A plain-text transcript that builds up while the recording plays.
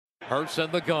Hurts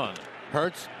in the gun.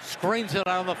 Hurts screens it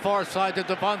out on the far side to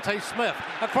Devontae Smith.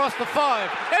 Across the 5,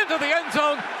 into the end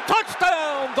zone.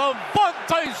 Touchdown,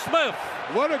 Devontae Smith.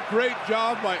 What a great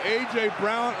job by A.J.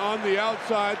 Brown on the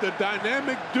outside. The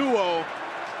dynamic duo.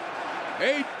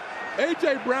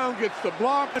 A.J. Brown gets the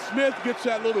block. Smith gets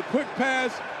that little quick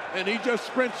pass, and he just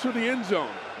sprints to the end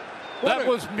zone. That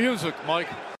was music, Mike.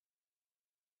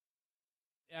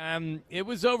 It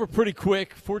was over pretty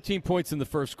quick. 14 points in the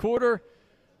first quarter.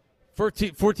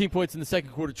 14 points in the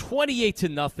second quarter.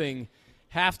 28-0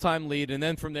 halftime lead. And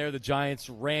then from there, the Giants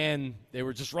ran. They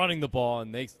were just running the ball,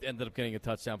 and they ended up getting a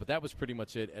touchdown. But that was pretty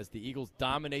much it as the Eagles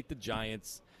dominate the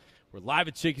Giants. We're live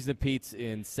at Chickies and Pete's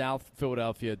in South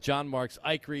Philadelphia. John Marks,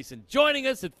 Ike Reese, and joining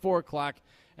us at 4 o'clock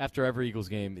after every Eagles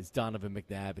game is Donovan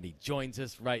McNabb, and he joins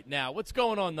us right now. What's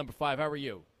going on, number 5? How are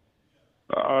you?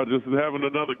 Just having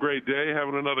another great day.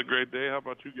 How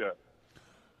about you guys?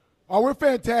 Oh, we're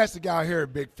fantastic out here,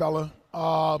 big fella.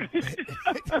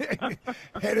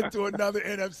 Headed to another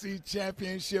NFC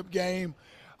championship game.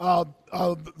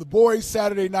 The boys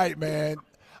Saturday night, man,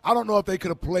 I don't know if they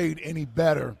could have played any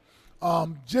better.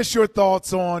 Just your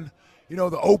thoughts on,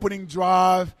 the opening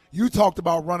drive. You talked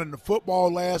about running the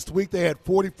football last week. They had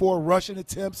 44 rushing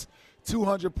attempts,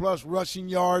 200-plus rushing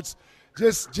yards.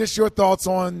 Just your thoughts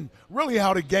on really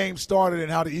how the game started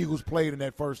and how the Eagles played in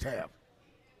that first half.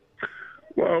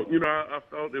 Well, I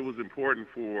felt it was important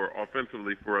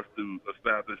offensively for us to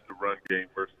establish the run game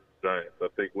versus the Giants. I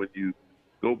think when you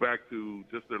go back to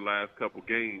just their last couple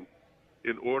games,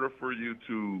 in order for you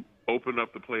to open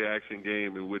up the play-action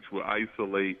game in which will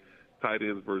isolate tight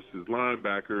ends versus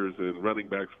linebackers and running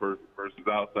backs versus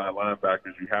outside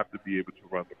linebackers, you have to be able to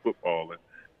run the football. And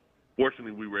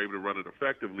fortunately, we were able to run it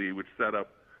effectively, which set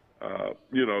up,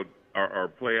 our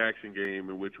play-action game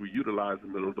in which we utilized the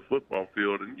middle of the football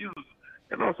field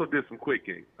and also did some quick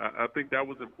games. I think that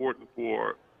was important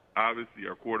for, obviously,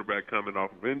 our quarterback coming off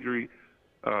of injury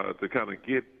to kind of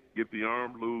get the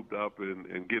arm lubed up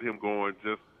and get him going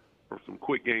just for some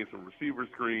quick games, some receiver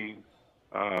screens,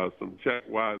 some check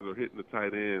wise or hitting the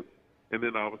tight end, and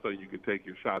then all of a sudden you can take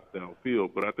your shots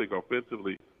downfield. But I think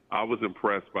offensively, I was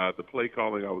impressed by the play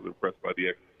calling. I was impressed by the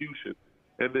execution.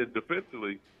 And then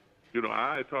defensively,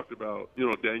 I had talked about,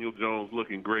 Daniel Jones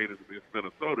looking great against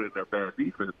Minnesota in their bad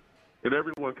defense. And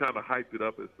everyone kind of hyped it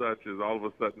up as such as all of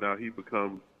a sudden now he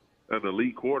becomes an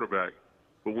elite quarterback.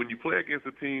 But when you play against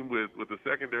a team with the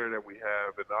secondary that we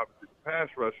have and obviously the pass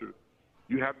rushers,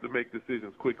 you have to make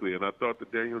decisions quickly. And I thought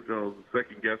that Daniel Jones was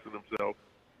second-guessing himself,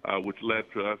 which led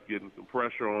to us getting some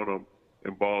pressure on him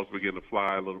and balls began to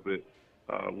fly a little bit,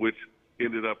 which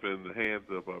ended up in the hands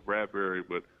of Bradbury.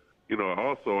 But,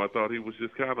 also I thought he was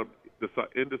just kind of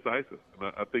indecisive.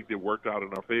 And I think it worked out in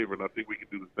our favor, and I think we can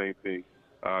do the same thing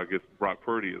against Brock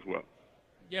Purdy as well.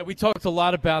 Yeah, we talked a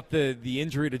lot about the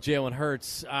injury to Jalen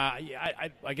Hurts.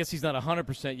 I guess he's not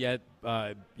 100%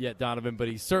 yet, Donovan, but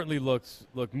he certainly looked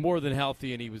more than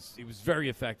healthy, and he was very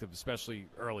effective, especially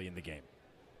early in the game.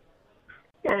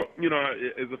 Well,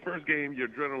 as the first game, your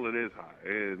adrenaline is high,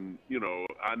 and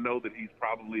I know that he's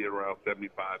probably around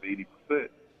 75-80%,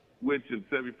 which in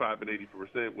 75 and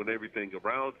 80%, when everything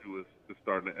around you is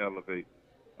starting to elevate,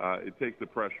 it takes the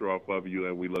pressure off of you,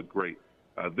 and we look great.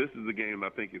 This is a game I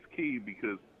think is key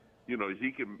because,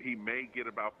 he may get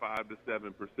about 5 to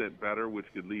 7% better, which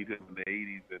could lead him in the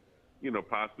 80s and,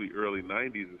 possibly early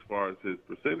 90s as far as his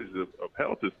percentage of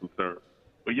health is concerned.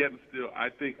 But yet and still, I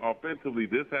think offensively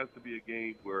this has to be a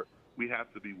game where we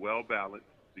have to be well balanced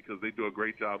because they do a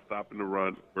great job stopping the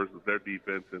run versus their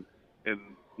defense. And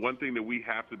one thing that we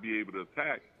have to be able to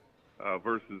attack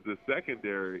versus this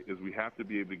secondary is we have to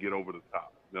be able to get over the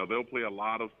top. Now, they'll play a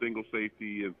lot of single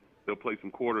safety and they'll play some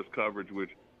quarters coverage,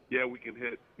 which, we can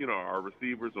hit, our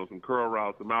receivers on some curl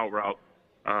routes, some out routes,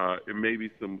 and maybe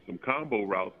some combo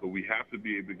routes, but we have to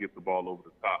be able to get the ball over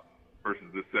the top versus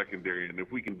the secondary. And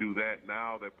if we can do that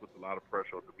now, that puts a lot of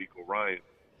pressure on DeMeco Ryan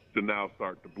to now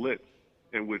start the blitz,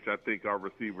 in which I think our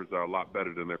receivers are a lot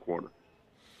better than their corner.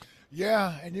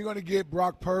 Yeah, and you're going to get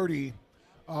Brock Purdy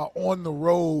on the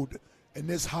road in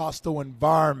this hostile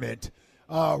environment.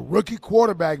 Rookie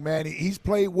quarterback, man, he's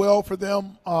played well for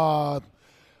them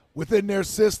within their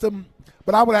system.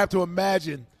 But I would have to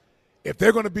imagine if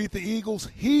they're going to beat the Eagles,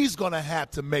 he's going to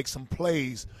have to make some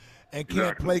plays and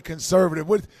can't play conservative.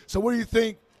 So what do you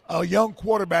think, a young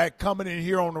quarterback coming in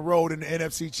here on the road in the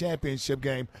NFC Championship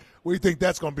game, what do you think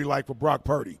that's going to be like for Brock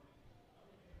Purdy?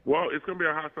 Well, it's going to be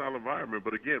a hostile environment.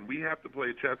 But, again, we have to play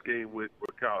a chess game with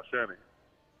Kyle Shanahan.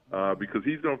 Because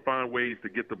he's going to find ways to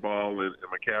get the ball in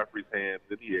McCaffrey's hands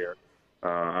in the air.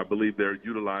 I believe they're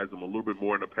utilizing him a little bit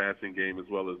more in the passing game as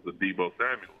well as the Deebo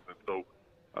Samuels. And so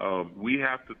we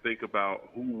have to think about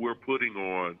who we're putting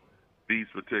on these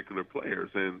particular players.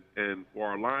 And for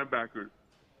our linebackers,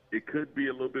 it could be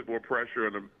a little bit more pressure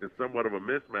and somewhat of a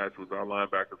mismatch with our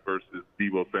linebackers versus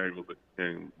Deebo Samuel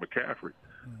and McCaffrey.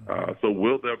 So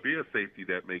will there be a safety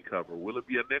that may cover? Will it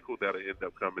be a nickel that will end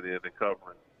up coming in and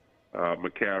covering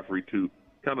McCaffrey to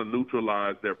kind of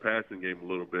neutralize their passing game a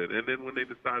little bit? And then when they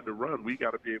decide to run, we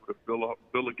got to be able to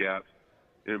fill the gaps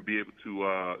and be able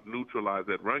to neutralize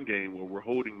that run game where we're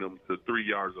holding them to 3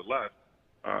 yards or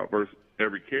less versus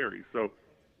every carry. So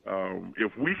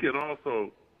if we can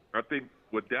also, I think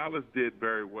what Dallas did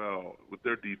very well with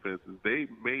their defense is they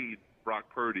made Brock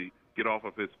Purdy get off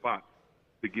of his spot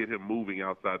to get him moving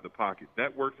outside the pocket.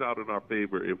 That works out in our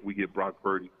favor if we get Brock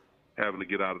Purdy having to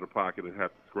get out of the pocket and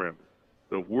have to scramble.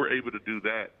 So if we're able to do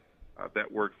that, that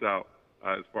works out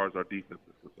as far as our defense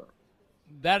is concerned.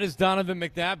 That is Donovan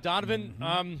McNabb.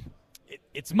 Donovan,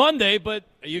 it's Monday, but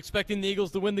are you expecting the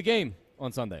Eagles to win the game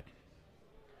on Sunday?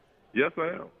 Yes, I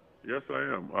am. Yes, I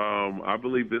am. I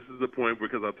believe this is the point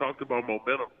because I talked about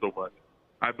momentum so much.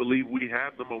 I believe we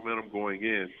have the momentum going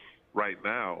in right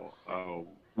now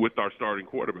with our starting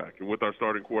quarterback. And with our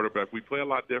starting quarterback, we play a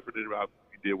lot different than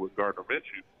we did with Gardner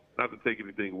Minshew. Not to take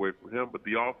anything away from him, but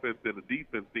the offense and the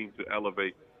defense seem to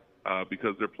elevate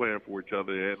because they're playing for each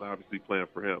other and obviously playing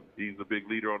for him. He's a big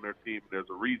leader on their team, and there's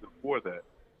a reason for that.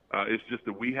 It's just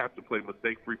that we have to play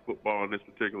mistake-free football in this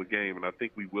particular game, and I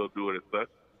think we will do it as such.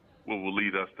 What will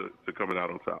lead us to coming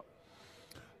out on top.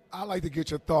 I'd like to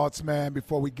get your thoughts, man,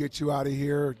 before we get you out of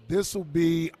here. This will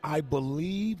be, I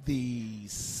believe, the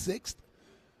sixth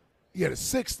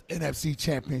NFC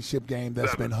Championship game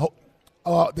that's been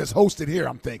that's hosted here,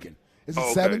 I'm thinking. Is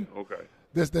it 7? Okay.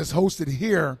 That's hosted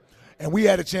here, and we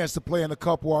had a chance to play in a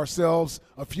couple ourselves,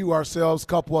 a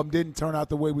couple of them didn't turn out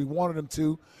the way we wanted them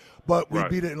to, but we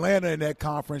beat Atlanta in that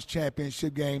conference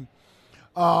championship game.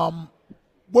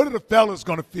 What are the fellas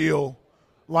going to feel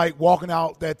like walking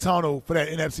out that tunnel for that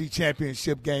NFC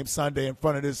Championship game Sunday in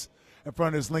front of this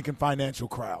Lincoln Financial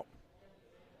crowd?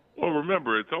 Well,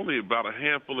 remember, it's only about a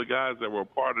handful of guys that were a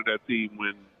part of that team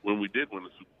when we did win the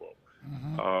Super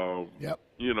Bowl. Yep.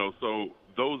 You know, so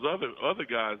those other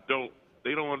guys don't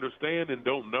understand and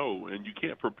don't know, and you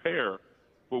can't prepare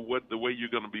for the way you're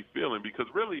going to be feeling because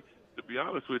really, to be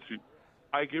honest with you,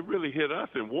 it really hit us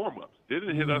in warm-ups. It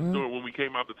didn't hit us when we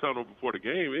came out the tunnel before the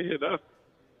game. It hit us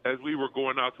as we were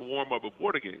going out to warm up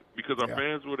before the game because our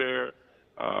fans were there,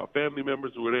 family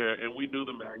members were there, and we knew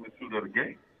the magnitude of the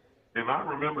game. And I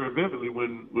remember vividly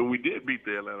when we did beat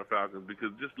the Atlanta Falcons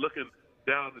because just looking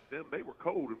down at them, they were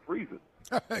cold and freezing.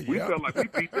 We felt like we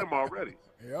beat them already.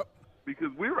 Yep.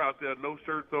 Because we were out there, no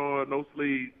shirts on, no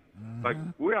sleeves. Like,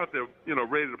 we're out there,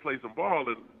 ready to play some ball,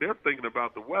 and they're thinking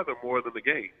about the weather more than the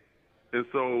game. And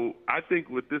so I think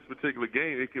with this particular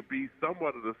game, it could be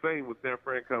somewhat of the same with San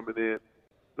Fran coming in.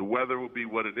 The weather will be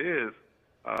what it is,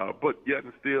 but yet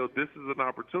and still, this is an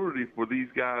opportunity for these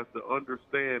guys to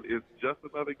understand it's just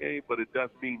another game, but it does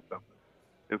mean something.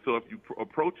 And so if you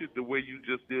approach it the way you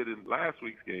just did in last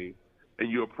week's game, and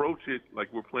you approach it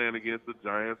like we're playing against the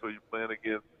Giants or you're playing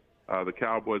against the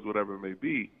Cowboys, whatever it may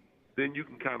be, then you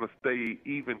can kind of stay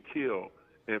even keel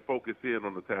and focus in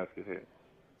on the task at hand.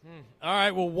 All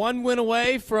right, well, one win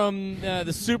away from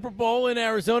the Super Bowl in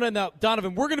Arizona. Now,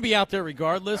 Donovan, we're going to be out there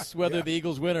regardless, whether the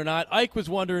Eagles win or not. Ike was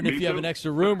wondering if you have an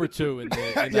extra room or two in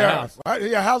the house.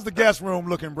 Yeah, how's the guest room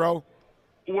looking, bro?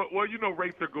 Well,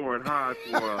 rates are going high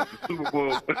for the Super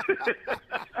Bowl.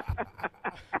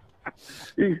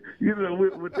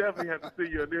 We'll definitely have to see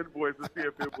you an invoice to see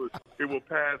if it will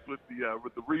pass with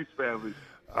the Reese family.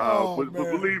 But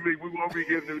believe me, we won't be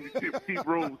getting any cheap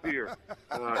rooms here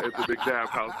at the McNabb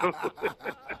household.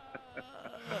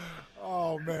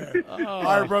 Oh man! All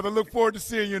right, brother. Look forward to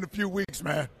seeing you in a few weeks,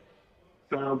 man.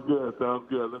 Sounds good.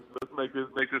 Let's make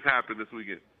this happen this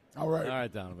weekend. All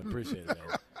right, Donovan. Appreciate it, man.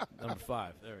 Number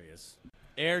 5. There he is.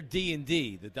 Air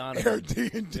D&D, the Donovan. Air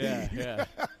D&D. Yeah.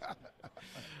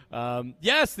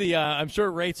 Yes, I'm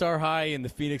sure rates are high in the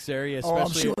Phoenix area. Especially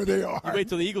I'm sure they are. You wait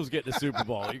till the Eagles get in the Super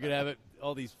Bowl. You're gonna have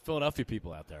all these Philadelphia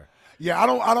people out there. Yeah, I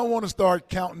don't want to start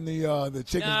counting the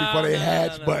chickens before they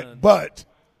hatch, but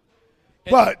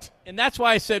and that's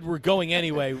why I said we're going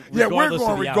anyway. Yeah, we're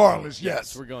going regardless.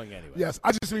 Yes, we're going anyway. Yes,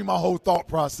 I just mean my whole thought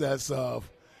process of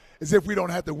as if we don't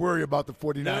have to worry about the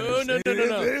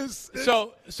 49ers.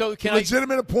 No. So can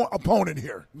legitimate opponent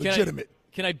here. Legitimate.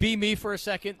 Can I be me for a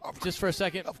second? Just for a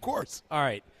second? Of course. All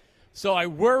right. So I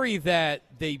worry that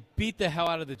they beat the hell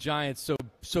out of the Giants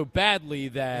so badly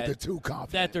that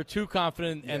they're too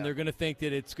confident and they're going to think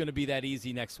that it's going to be that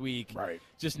easy next week. Right.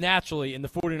 Just naturally, and the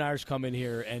 49ers come in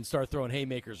here and start throwing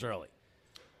haymakers early.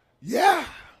 Yeah.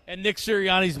 And Nick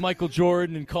Sirianni's Michael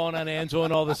Jordan and calling on Angelo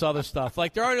and all this other stuff.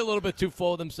 Like, they're already a little bit too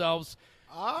full of themselves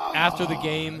after the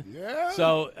game. Yeah.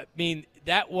 So, I mean,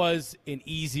 that was an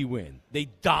easy win. They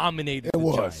dominated the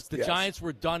Giants. The Giants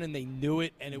were done, and they knew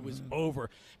it, and it was over.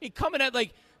 I mean, coming out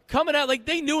like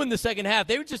they knew in the second half.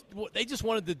 They just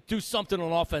wanted to do something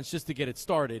on offense just to get it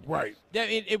started. Right.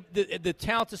 The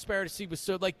talent disparity was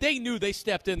so, like, they knew they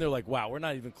stepped in. They're like, wow, we're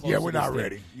not even close. Yeah, to we're this not thing.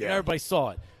 ready. Yeah. And everybody saw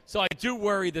it. So I do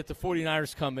worry that the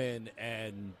 49ers come in,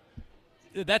 and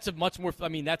that's a much more – I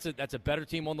mean, that's a better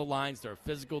team on the lines. They're a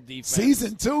physical defense.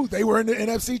 Season 2, they were in the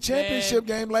NFC Championship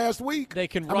game last week. They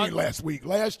can run.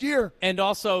 Last year. And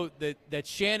also that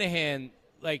Shanahan,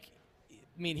 like –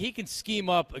 I mean, he can scheme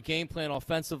up a game plan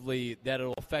offensively that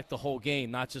it'll affect the whole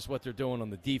game, not just what they're doing on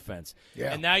the defense.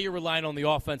 Yeah. And now you're relying on the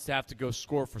offense to have to go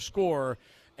score for score.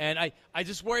 And I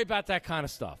just worry about that kind of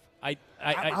stuff. I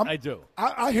do.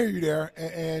 I hear you there,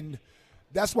 and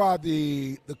that's why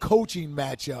the coaching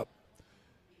matchup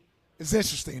is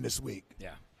interesting this week.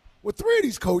 Yeah. Well, 3 of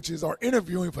these coaches are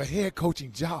interviewing for head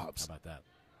coaching jobs. How about that?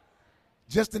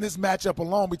 Just in this matchup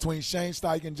alone between Shane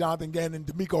Steichen, Jonathan Gannon, and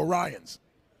DeMeco Ryans.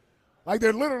 Like,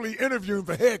 they're literally interviewing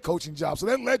for head coaching jobs. So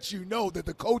that lets you know that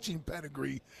the coaching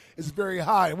pedigree is very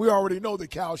high. And we already know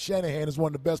that Kyle Shanahan is one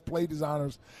of the best play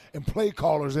designers and play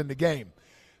callers in the game.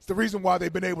 It's the reason why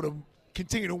they've been able to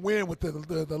continue to win with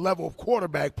the level of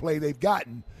quarterback play they've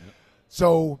gotten. Yep.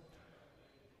 So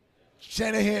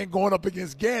Shanahan going up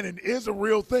against Gannon is a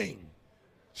real thing.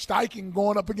 Steichen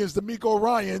going up against DeMeco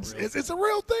Ryans, it's a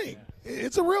real thing. Yeah.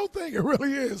 It's a real thing. It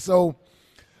really is. So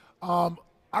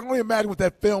I can only imagine what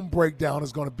that film breakdown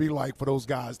is going to be like for those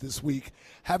guys this week,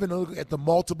 having a look at the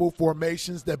multiple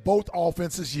formations that both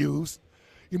offenses use.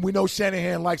 And we know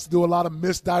Shanahan likes to do a lot of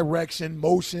misdirection,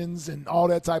 motions, and all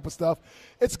that type of stuff.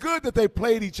 It's good that they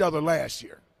played each other last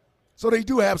year. So they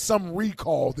do have some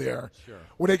recall there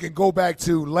where they can go back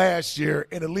to last year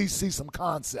and at least see some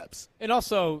concepts. And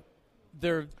also,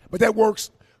 but that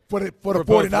works for the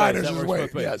 49ers as well.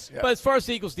 Yes. But as far as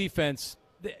the Eagles' defense,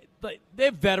 they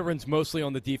have veterans mostly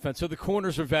on the defense. So the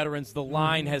corners are veterans. The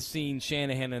line has seen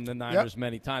Shanahan and the Niners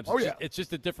many times. It's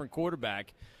just a different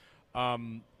quarterback.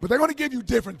 But they're going to give you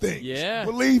different things. Yeah.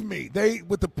 Believe me,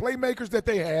 with the playmakers that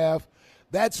they have,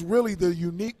 that's really the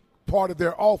unique part of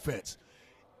their offense.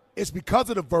 It's because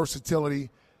of the versatility.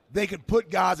 They can put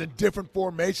guys in different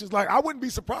formations. Like, I wouldn't be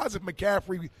surprised if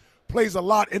McCaffrey plays a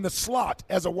lot in the slot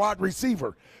as a wide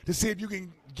receiver to see if you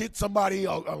can get somebody, a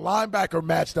linebacker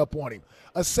matched up on him,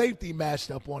 a safety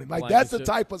matched up on him. Like, that's the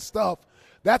type of stuff.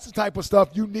 That's the type of stuff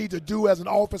you need to do as an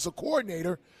offensive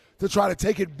coordinator to try to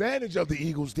take advantage of the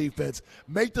Eagles' defense,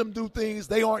 make them do things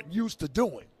they aren't used to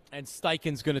doing. And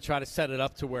Steichen's going to try to set it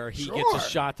up to where he gets a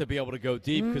shot to be able to go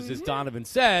deep because, as Donovan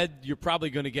said, you're probably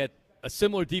going to get a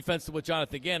similar defense to what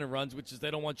Jonathan Gannon runs, which is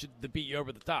they don't want you to beat you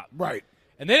over the top. Right.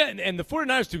 And the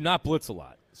 49ers do not blitz a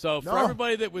lot. So for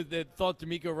everybody that thought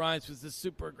DeMeco Ryans was this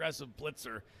super aggressive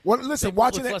blitzer, well, listen,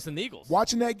 watching less than the Eagles.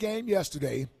 Watching that game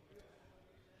yesterday,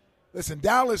 listen,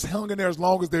 Dallas hung in there as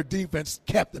long as their defense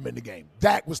kept them in the game.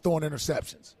 Dak was throwing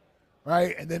interceptions,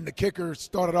 right? And then the kicker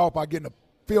started off by getting a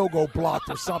field goal blocked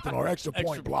or something, or extra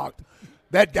point blocked.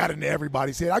 That got into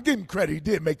everybody's head. I give him credit. He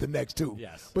did make the next two.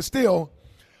 Yes. But still,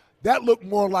 that looked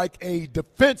more like a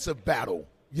defensive battle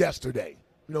yesterday.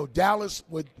 You know, Dallas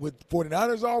with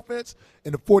 49ers offense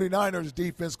and the 49ers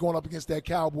defense going up against that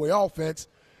Cowboy offense,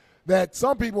 that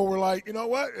some people were like, you know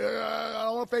what, I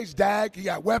don't want to face Dak. He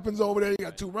got weapons over there. He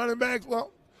got 2 running backs.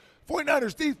 Well,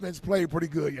 49ers defense played pretty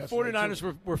good yesterday.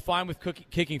 49ers were fine with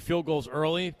kicking field goals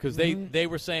early because they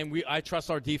were saying, I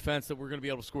trust our defense that we're going to be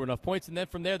able to score enough points. And then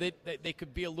from there, they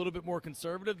could be a little bit more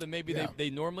conservative than maybe they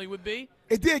normally would be.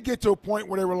 It did get to a point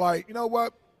where they were like, you know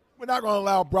what, we're not going to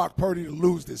allow Brock Purdy to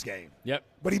lose this game. Yep.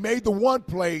 But he made the one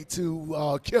play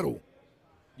to Kittle.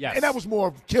 Yes. And that was more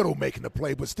of Kittle making the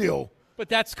play, but still. But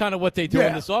that's kind of what they do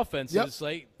in this offense. Yep. It's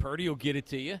like Purdy will get it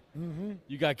to you. Mm-hmm.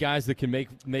 You got guys that can make.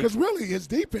 Because really, his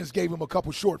defense gave him a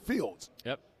couple short fields.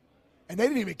 Yep. And they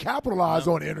didn't even capitalize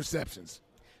on the interceptions.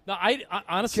 No, I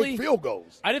honestly. Kick field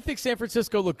goals. I didn't think San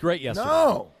Francisco looked great yesterday.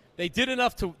 No. They did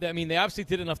enough to. I mean, they obviously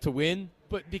did enough to win,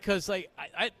 but because like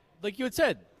you had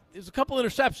said, there's a couple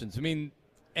interceptions. I mean,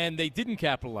 and they didn't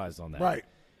capitalize on that. Right.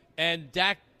 And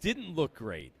Dak didn't look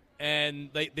great. And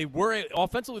they were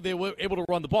offensively, they were able to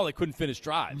run the ball. They couldn't finish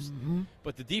drives,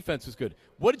 but the defense was good.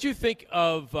 What did you think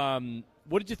of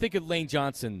Lane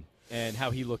Johnson and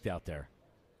how he looked out there?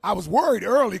 I was worried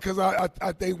early because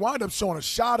they wound up showing a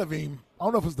shot of him. I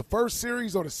don't know if it was the first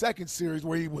series or the second series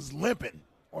where he was limping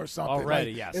or something.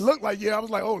 Already, like, yes. It looked like, I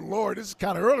was like, oh, Lord, this is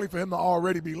kind of early for him to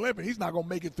already be limping. He's not going to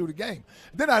make it through the game.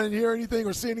 Then I didn't hear anything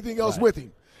or see anything else with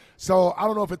him. So I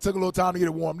don't know if it took a little time to get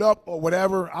it warmed up or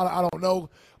whatever. I don't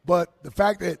know. But the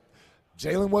fact that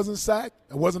Jalen wasn't sacked,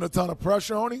 there wasn't a ton of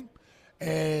pressure on him,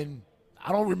 and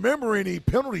I don't remember any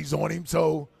penalties on him.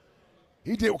 So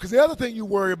he did. Because the other thing you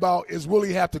worry about is will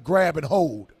he have to grab and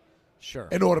hold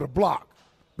in order to block?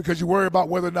 Because you worry about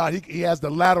whether or not he has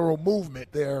the lateral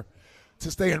movement there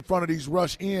to stay in front of these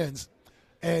rush ends,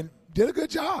 and did a good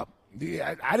job. The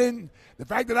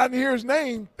fact that I didn't hear his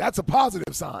name, that's a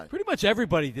positive sign. Pretty much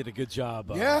everybody did a good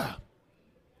job. Yeah.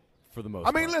 For the most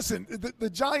part. I mean, listen, the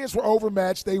Giants were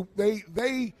overmatched.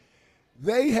 They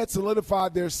had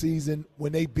solidified their season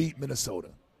when they beat Minnesota.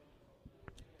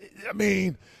 I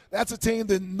mean, that's a team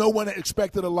that no one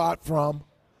expected a lot from.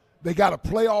 They got a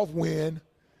playoff win,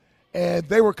 and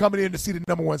they were coming in to see the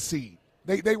number 1 seed.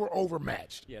 They were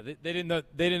overmatched. Yeah, they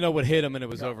didn't know what hit them, and it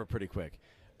was over pretty quick.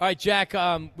 All right, Jack,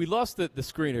 we lost the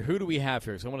screener. Who do we have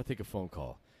here? So I want to take a phone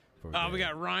call. We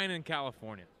got Ryan in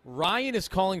California. Ryan is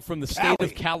calling from the state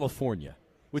of California,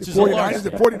 which is a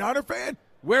 49er fan?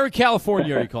 Where in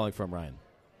California are you calling from, Ryan?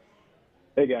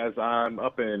 Hey, guys. I'm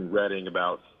up in Redding,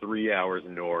 about 3 hours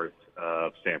north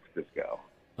of San Francisco.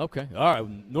 Okay. All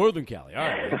right. Northern Cali. All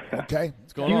right. Okay.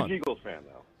 What's going on? Huge Eagles fan,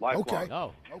 though.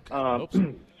 Lifelong. Okay. Oh,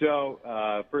 okay.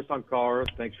 So, first-time caller,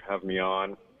 thanks for having me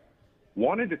on.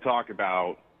 Wanted to talk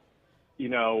about,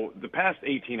 the past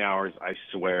 18 hours, I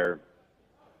swear,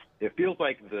 it feels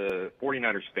like the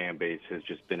 49ers fan base has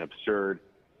just been absurd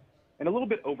and a little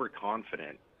bit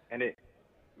overconfident. And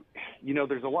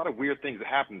there's a lot of weird things that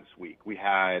happened this week. We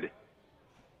had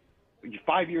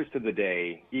 5 years to the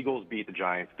day, Eagles beat the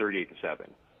Giants 38-7.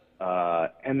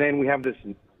 And then we have this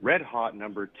red-hot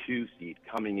number 2 seed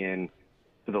coming in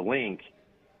to the Link,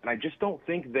 and I just don't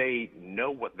think they know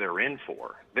what they're in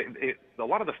for. A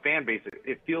lot of the fan base,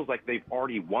 it feels like they've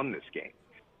already won this game,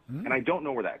 and I don't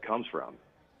know where that comes from.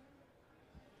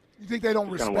 You think they don't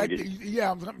respect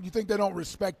you think they don't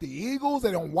respect the Eagles?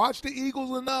 They don't watch the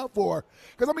Eagles enough? Or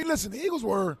because, I mean, listen, the Eagles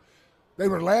were the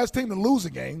last team to lose a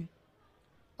game.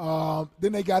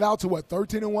 Then they got out to,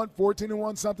 13-1,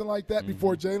 14-1, something like that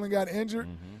before Jalen got injured.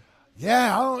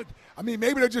 Yeah,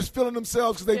 maybe they're just feeling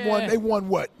themselves because they won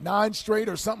what, 9 straight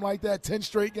or something like that, 10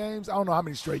 straight games? I don't know how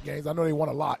many straight games. I know they won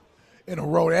a lot in a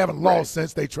row. They haven't lost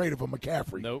since they traded for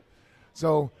McCaffrey. Nope.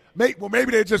 So,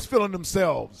 maybe they're just feeling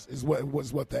themselves is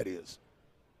what that is.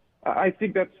 I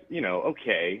think that's,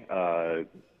 okay.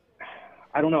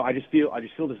 I don't know. I just feel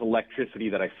this electricity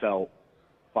that I felt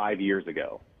 5 years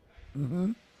ago.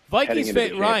 Mm-hmm. Vikings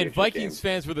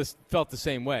fans felt the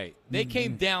same way. They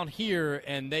came down here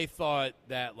and they thought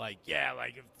that,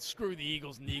 screw the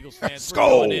Eagles and the Eagles fans. We're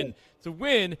going in to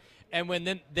win. And when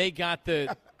then they got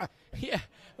the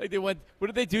they went. What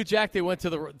did they do, Jack? They went to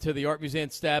the Art Museum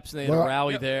steps and they had a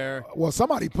rally there. Well,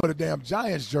 somebody put a damn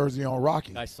Giants jersey on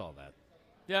Rocky. I saw that.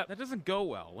 Yeah, that doesn't go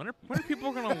well. When are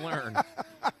people going to learn?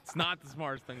 It's not the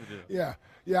smartest thing to do. Yeah.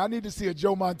 I need to see a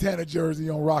Joe Montana jersey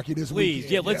on Rocky this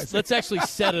weekend. Please, let's actually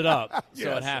set it up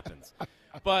so it happens.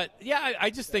 But I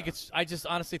just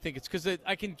honestly think it's because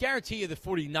I can guarantee you the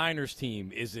 49ers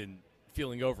team isn't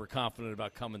feeling overconfident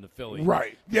about coming to Philly.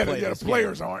 Right. Yeah, the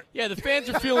players aren't. Yeah, the fans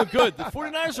are feeling good. The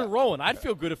 49ers are rolling. I'd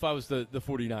feel good if I was the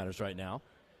 49ers right now.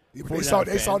 Yeah,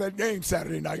 they saw that game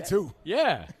Saturday night too.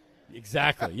 Yeah.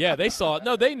 Exactly. Yeah, they saw it.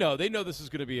 No, they know. They know this is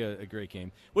going to be a great game.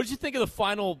 What did you think of the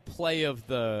final play of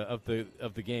the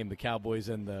game, the Cowboys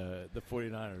and the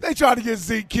 49ers? They tried to get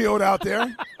Zeke killed out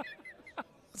there.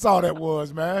 That's all that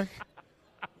was, man.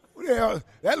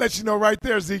 That lets you know right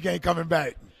there Zeke ain't coming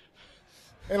back.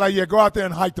 They're go out there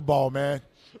and hike the ball, man.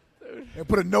 And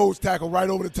put a nose tackle right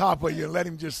over the top of you and let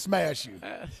him just smash you.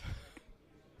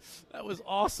 That was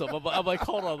awesome. I'm like,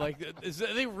 hold on. Are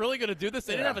they really going to do this?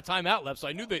 They didn't have a timeout left, so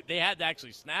I knew they had to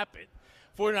actually snap it.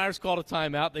 49ers called a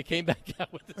timeout. They came back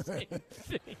out with the same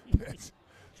thing. It's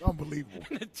unbelievable.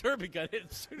 And then Turpin got hit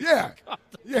as soon as he caught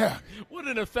the ball. Yeah. What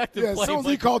an effective play. As soon as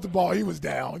he caught the ball, he was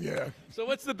down, So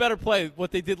what's the better play?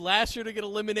 What they did last year to get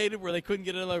eliminated where they couldn't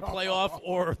get another playoff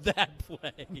or that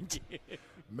play?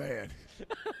 Man.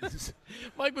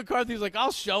 Mike McCarthy was like,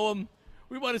 I'll show him.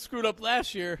 We might have screwed up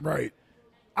last year. Right.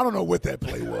 I don't know what that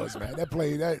play was, man.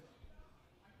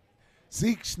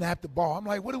 Zeke snapped the ball. I'm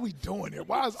like, what are we doing here?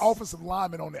 Why is offensive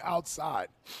lineman on the outside?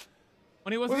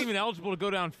 When he wasn't even eligible to go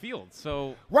downfield.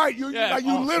 So right, you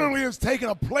literally is taking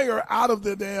a player out of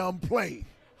the damn play.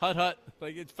 Hut.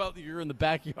 Like it felt like you were in the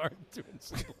backyard doing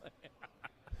something.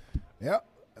 Yep.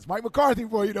 That's Mike McCarthy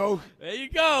for you, though. There you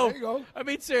go. There you go. I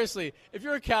mean, seriously, if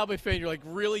you're a Cowboy fan, you're like,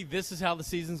 really, this is how the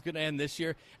season's going to end this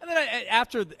year? And then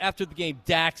after the game,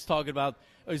 Dak's talking about,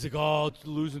 he's like,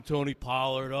 losing Tony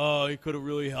Pollard. Oh, he could have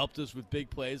really helped us with big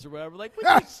plays or whatever. Like, would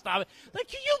you stop it? Like,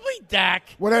 can you beat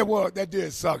Dak? Well, that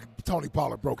did suck. Tony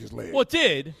Pollard broke his leg. Well, it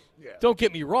did. Yeah. Don't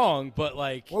get me wrong, but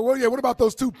like. Well, yeah. What about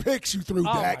those 2 picks you threw,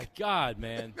 Dak? Oh my God,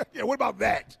 man. Yeah. What about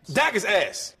that? Dak is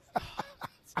ass.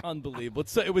 It's unbelievable.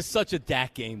 It was such a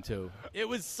Dak game too. It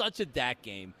was such a Dak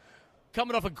game.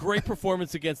 Coming off a great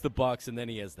performance against the Bucs, and then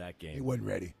he has that game. He wasn't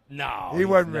ready. No, he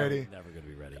wasn't ready. Never going to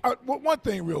be ready. One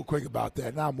thing real quick about that,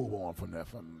 and I'll move on from that.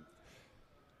 From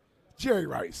Jerry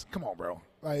Rice, come on, bro.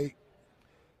 Like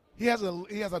he has a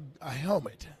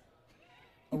helmet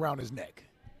around his neck.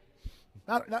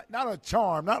 Not a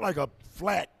charm, not like a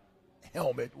flat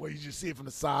helmet where you just see it from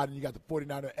the side and you got the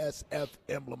 49er SF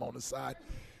emblem on the side.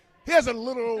 He has a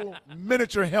little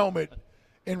miniature helmet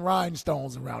in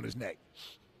rhinestones around his neck.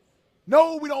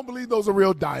 No, we don't believe those are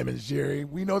real diamonds, Jerry.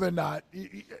 We know they're not.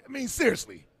 I mean,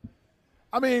 seriously.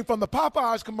 I mean, from the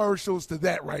Popeyes commercials to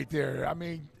that right there, I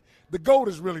mean, the gold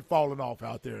is really falling off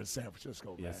out there in San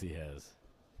Francisco, man. Yes, he has.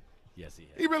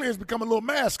 He really has become a little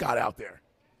mascot out there.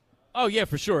 Oh, yeah,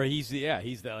 for sure. He's the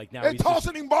like now. They're he's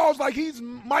tossing him balls like he's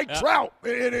Mike Trout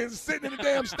and is sitting in the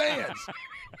damn stands.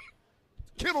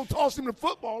 Kittle tossed him the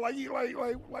football like why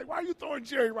are you throwing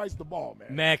Jerry Rice the ball,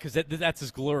 man? Man, because that's his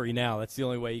glory now. That's the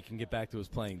only way he can get back to his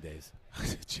playing days.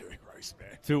 Jerry Rice,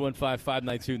 man.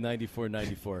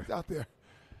 215-592-9494. Out there.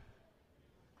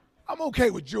 I'm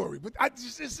okay with jewelry, but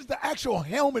this is the actual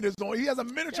helmet is on. He has a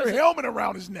miniature helmet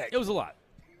around his neck. It was a lot.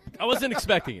 I wasn't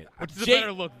expecting it. Which is a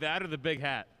better look, that or the big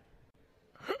hat?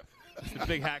 It's the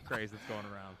big hat craze that's going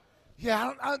around.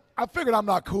 Yeah, I figured I'm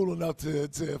not cool enough to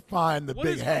find the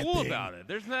big hat What is cool thing. about it?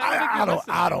 There's not.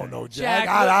 I don't know, Jack. Jack,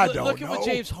 I don't know. Look at what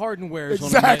James Harden wears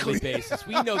exactly. on a nightly basis.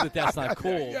 We know that's not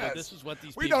cool, yes. but this is what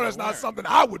these we people know that's are not wearing. something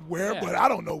I would wear, Yeah. but I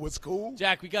don't know what's cool.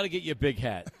 Jack, we got to get you a big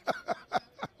hat.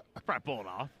 Probably pull it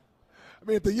off. I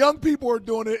mean, if the young people are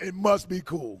doing it, it must be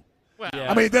cool. Well,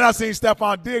 Yeah. I mean, then I seen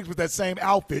Stephon Diggs with that same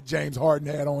outfit James Harden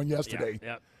had on yesterday.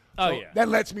 Yeah. Oh, So yeah. that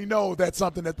lets me know that's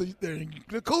something that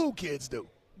the cool kids do.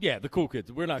 Yeah, the cool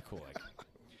kids. We're not cool. We're All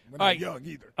not right. young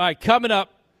either. All right, coming up.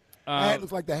 That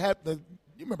looks like the hat. You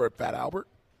remember Fat Albert?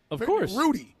 Of course.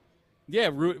 Rudy.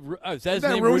 Yeah, is that his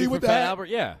that name, Rudy Rudy with from the Fat hat? Albert?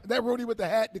 Yeah. That Rudy with the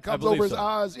hat that comes believe over his so.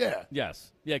 eyes? Yeah.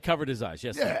 Yes. Yeah, covered his eyes.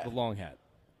 Yes, Yeah. the long hat.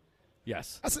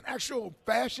 Yes. That's an actual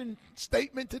fashion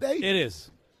statement today? It is.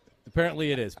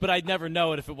 Apparently it is. But I'd never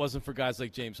know it if it wasn't for guys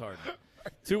like James Harden.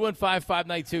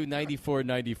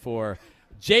 215-592-9494.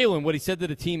 Jalen, what he said to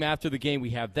the team after the game,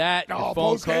 we have that. Your phone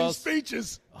post-game calls.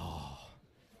 speeches.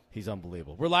 He's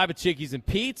unbelievable. We're live at Chickies and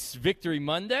Pete's, Victory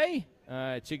Monday.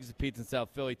 Chickies and Pete's in South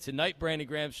Philly. Tonight, Brandon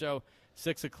Graham Show,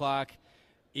 6 o'clock.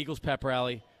 Eagles Pep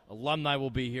Rally. Alumni will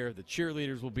be here. The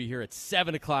cheerleaders will be here at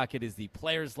 7 o'clock. It is the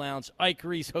Players Lounge. Ike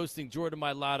Reese hosting Jordan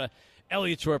Mailata.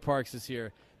 Elliott Shore Parks is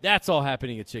here. That's all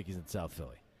happening at Chickies in South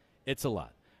Philly. It's a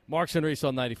lot. Marks and Reese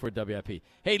on 94 WIP.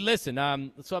 Hey, listen,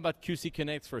 let's talk about QC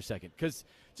Connects for a second, because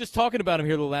just talking about them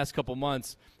here the last couple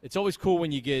months, it's always cool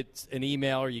when you get an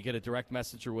email or you get a direct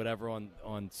message or whatever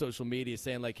on social media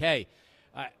saying, like, hey,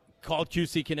 called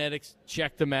QC Kinetics,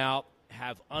 check them out,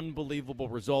 have unbelievable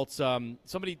results.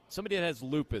 Somebody that has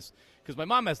lupus, because my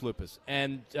mom has lupus,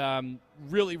 and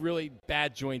really, really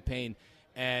bad joint pain,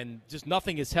 and just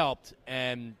nothing has helped,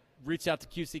 and reached out to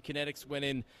QC Kinetics, went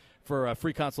in for a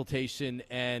free consultation,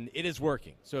 and it is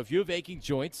working. So if you have aching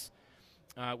joints,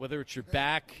 whether it's your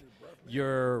back,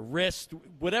 your wrist,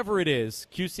 whatever it is,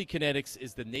 QC Kinetics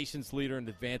is the nation's leader in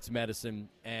advanced medicine,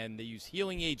 and they use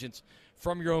healing agents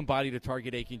from your own body to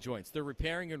target aching joints. They're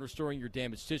repairing and restoring your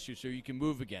damaged tissue so you can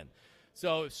move again.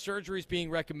 So if surgery is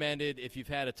being recommended, if you've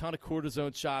had a ton of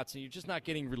cortisone shots and you're just not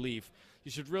getting relief,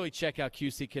 you should really check out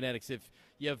QC Kinetics. If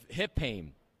you have hip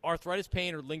pain, arthritis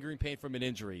pain, or lingering pain from an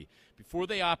injury, before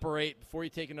they operate, before you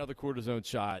take another cortisone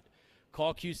shot,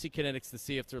 call QC Kinetics to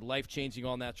see if their life-changing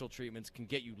all-natural treatments can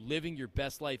get you living your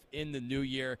best life in the new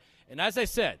year. And as I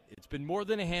said, it's been more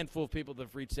than a handful of people that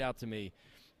have reached out to me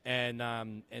and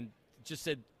just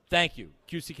said, thank you.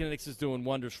 QC Kinetics is doing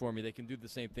wonders for me. They can do the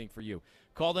same thing for you.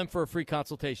 Call them for a free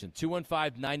consultation,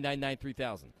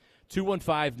 215-999-3000.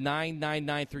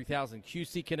 215-999-3000.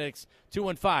 QC Kinetics,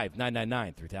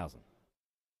 215-999-3000.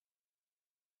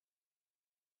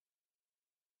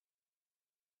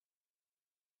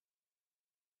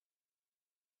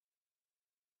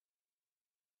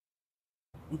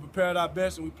 We prepared our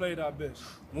best and we played our best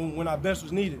when our best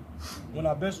was needed. When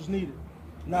our best was needed.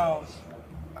 Now,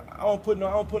 I don't put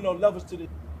no levels to this,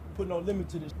 put no limit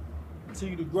to this.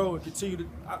 continue to grow and continue to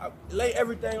lay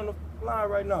everything on the line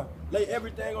right now. Lay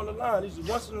everything on the line. These are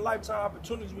once-in-a-lifetime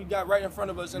opportunities we got right in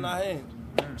front of us in our hands.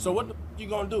 So what the you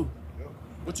gonna do?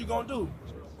 What you gonna do?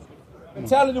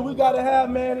 Mentality we gotta have,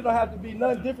 man, it don't have to be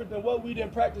nothing different than what we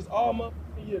didn't practice all month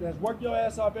year. That's work your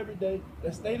ass off every day.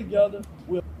 Let's stay together.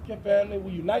 We're a family.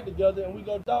 We unite together and we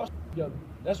go dog together.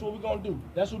 That's what we're gonna do.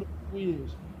 That's who the we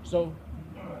is. So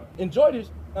enjoy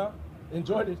this, huh?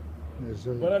 Enjoy this. Yes,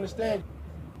 sir. But understand,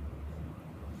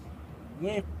 we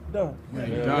ain't done.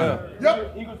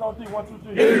 Yep. Eagles on 3, 1, 2,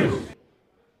 3.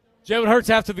 Jalen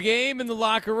Hurts after the game in the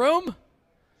locker room.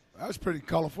 That was pretty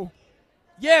colorful.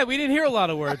 Yeah, we didn't hear a lot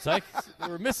of words. We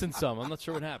were missing some. I'm not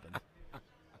sure what happened.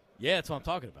 Yeah, that's what I'm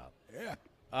talking about. Yeah.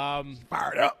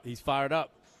 Fired up. He's fired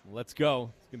up. Let's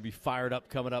go. It's gonna be fired up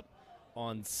coming up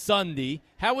on Sunday.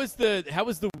 How was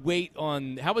the wait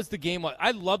on? How was the game?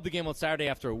 I loved the game on Saturday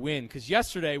after a win because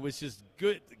yesterday was just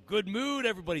good mood.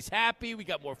 Everybody's happy. We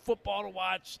got more football to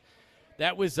watch.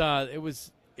 That was it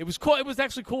was cool. It was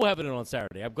actually cool having it on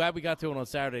Saturday. I'm glad we got to it on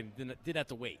Saturday and didn't have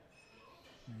to wait.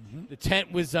 Mm-hmm.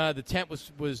 The tent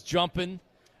was jumping.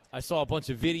 I saw a bunch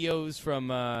of videos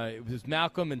from it was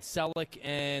Malcolm and Selleck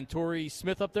and Torrey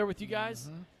Smith up there with you guys.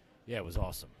 Mm-hmm. Yeah, it was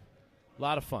awesome. A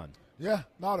lot of fun. Yeah,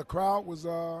 no, the crowd was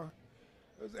A+,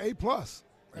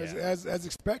 as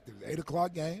expected.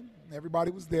 8:00 game.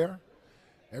 Everybody was there.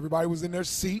 Everybody was in their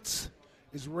seats.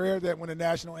 It's rare that when the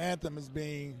national anthem is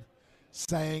being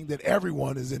sang that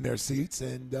everyone is in their seats.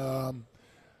 And,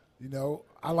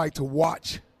 I like to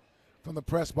watch from the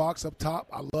press box up top.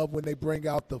 I love when they bring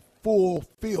out the full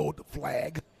field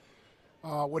flag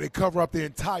where they cover up the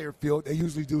entire field. They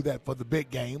usually do that for the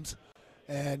big games.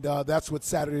 And that's what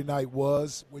Saturday night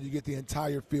was, when you get the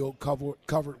entire field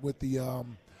covered with the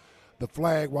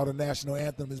flag while the national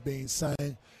anthem is being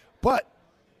sung. But,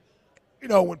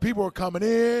 when people are coming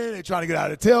in, they're trying to get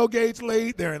out of the tailgates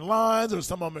late, they're in lines, or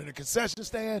some of them in the concession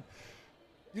stand,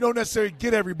 you don't necessarily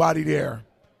get everybody there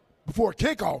before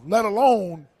kickoff, let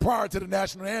alone prior to the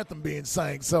national anthem being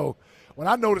sung. So when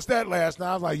I noticed that last night,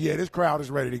 I was like, yeah, this crowd is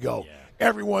ready to go. Yeah.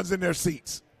 Everyone's in their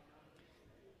seats.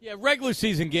 Yeah, regular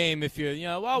season game, if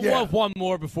we'll have one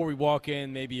more before we walk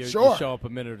in. Maybe you show up a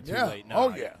minute or two late.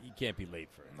 No, you can't be late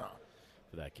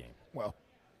for that game. Well,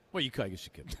 you could. I guess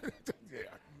you could.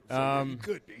 You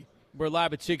could be. We're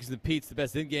live at Chickies and Pete's, the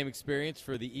best in-game experience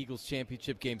for the Eagles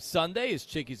championship game Sunday is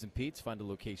Chickies and Pete's. Find a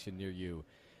location near you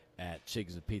at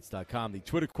chickiesandpete's.com. The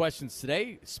Twitter questions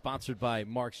today, sponsored by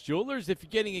Mark's Jewelers. If you're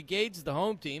getting engaged as the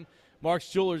home team, Mark's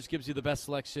Jewelers gives you the best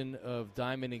selection of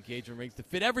diamond engagement rings to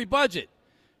fit every budget.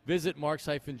 Visit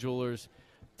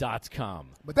marks-jewelers.com.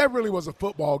 But that really was a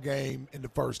football game in the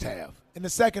first half. In the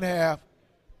second half,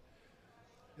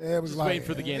 it was just waiting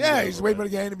for the game. Yeah, he's waiting for the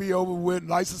game to be over with.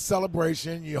 Nice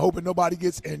celebration. You're hoping nobody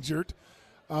gets injured.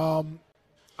 I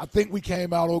think we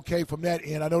came out okay from that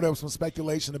end. I know there was some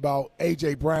speculation about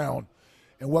A.J. Brown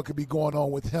and what could be going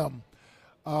on with him.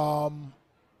 I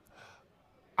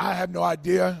have no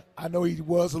idea. I know he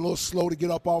was a little slow to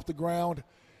get up off the ground.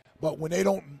 But when they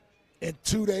don't, in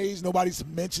 2 days, nobody's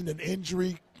mentioned an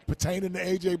injury pertaining to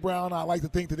A.J. Brown, I like to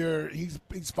think that he's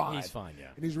fine. He's fine, yeah.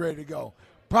 And he's ready to go.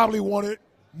 Probably wanted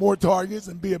more targets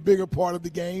and be a bigger part of the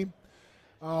game,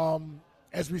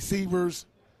 as receivers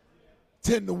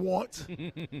tend to want.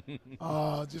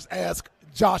 Just ask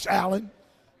Josh Allen.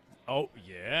 Oh,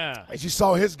 yeah. As you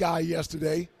saw his guy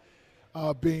yesterday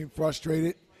being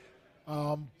frustrated.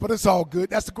 But it's all good.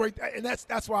 That's the great – and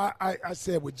that's why I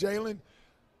said with Jalen,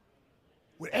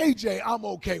 with A.J., I'm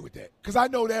okay with that because I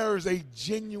know there is a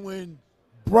genuine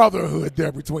brotherhood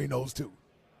there between those two.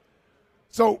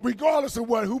 So regardless of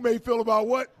who may feel about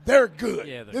what, they're good.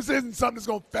 Yeah, this isn't something that's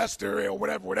going to fester or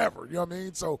whatever. You know what I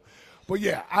mean? So, but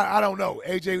yeah, I don't know.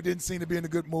 AJ didn't seem to be in a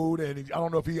good mood, and I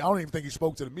don't even think he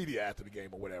spoke to the media after the game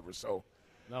or whatever. So,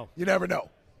 no, you never know.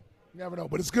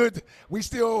 But it's good. We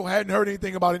still hadn't heard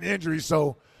anything about an injury,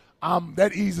 so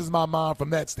that eases my mind from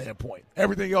that standpoint.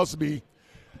 Everything else will be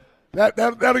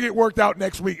that'll get worked out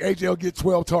next week. AJ will get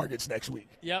 12 targets next week.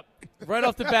 Yep. Right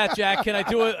off the bat, Jack, can I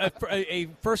do a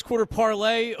first quarter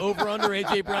parlay over under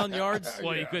A.J. Brown yards?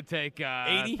 Well, you could take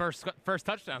 80? first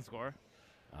touchdown score.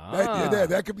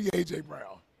 That could be A.J.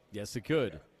 Brown. Yes, it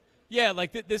could. Yeah,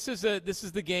 like this is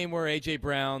the game where A.J.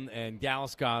 Brown and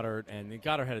Dallas Goedert, and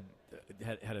Goedert had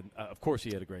of course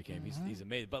he had a great game. He's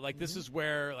amazing. But this is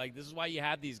where this is why you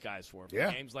have these guys for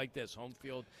games like this, home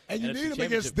field, and you need them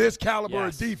against this caliber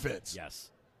of defense. Yes.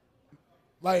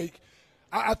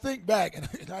 I think back, and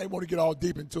I didn't want to get all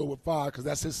deep into it with Five because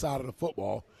that's his side of the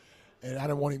football, and I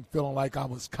didn't want him feeling like I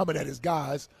was coming at his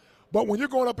guys. But when you're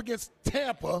going up against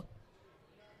Tampa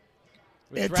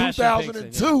in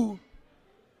 2002,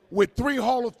 with 3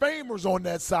 Hall of Famers on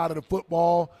that side of the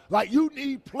football. Like, you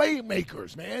need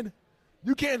playmakers, man.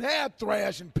 You can't have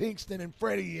Thrash and Pinkston and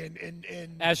Freddie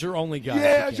and as your only guys.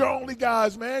 Yeah, as your only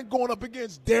guys, man. Going up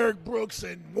against Derek Brooks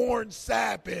and Warren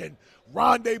Sapp and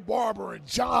Rondé Barber and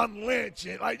John Lynch.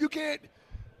 And, like, you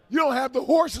don't have the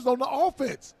horses on the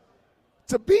offense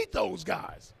to beat those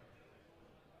guys.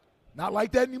 Not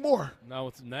like that anymore. No,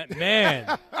 it's not. Man.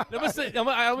 I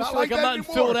almost feel like I'm not in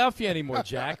Philadelphia anymore,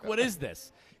 Jack. What is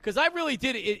this? Because I really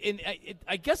did it.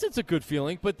 I guess it's a good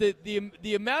feeling, but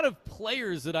the amount of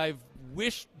players that I've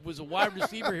wished was a wide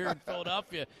receiver here in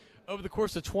Philadelphia over the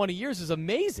course of 20 years is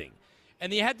amazing.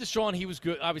 And you had Deshaun, he was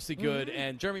good, obviously good,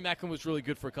 and Jeremy Maclin was really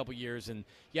good for a couple years, and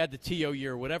you had the T.O.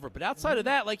 year or whatever. But outside of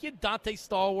that, like, you had Dante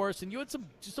Stallworth, and you had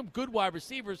some good wide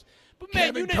receivers. But,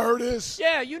 man, Kevin Curtis.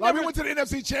 Yeah, we went to the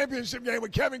NFC Championship game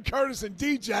with Kevin Curtis and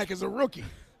D-Jack as a rookie.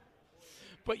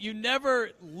 But you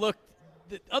never looked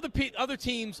 – other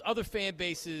teams, other fan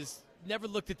bases – never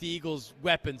looked at the Eagles'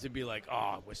 weapons and be like, oh,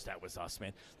 I wish that was us,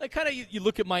 man. Like, kind of you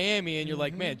look at Miami and you're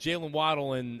like, man, Jalen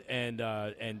Waddle and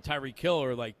Tyreek Hill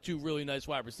are like 2 really nice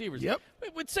wide receivers. Yep.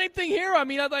 But same thing here. I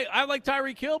mean, I like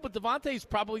Tyreek Hill, but Devontae's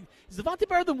probably – is Devontae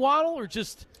better than Waddle or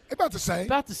just – About the same.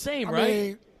 About the same, I right?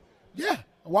 mean, yeah.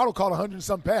 Waddle caught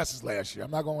 100-some passes last year.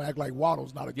 I'm not going to act like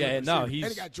Waddle's not a good receiver. No, and he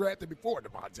got drafted before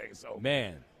Devontae, so.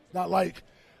 Man. It's not like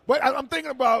 – but I'm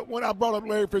thinking about when I brought up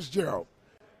Larry Fitzgerald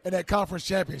in that conference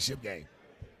championship game.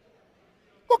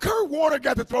 Well, Kurt Warner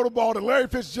got to throw the ball to Larry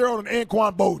Fitzgerald and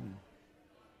Anquan Bolden.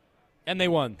 And they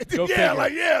won.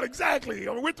 Yeah, exactly.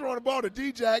 I mean, we're throwing the ball to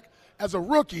D-Jack as a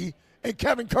rookie and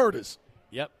Kevin Curtis.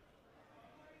 Yep.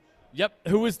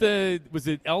 Who was it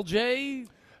LJ?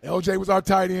 LJ was our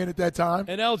tight end at that time.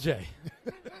 And LJ.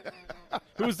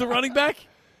 Who was the running back?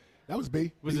 That was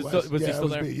B. Was he still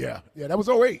there? B, yeah. Yeah, that was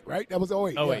 08, right? That was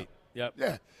 08. 08, yep.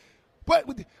 Yeah. But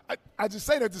I just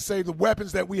say that to say the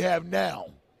weapons that we have now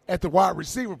at the wide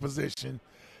receiver position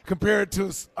compared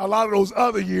to a lot of those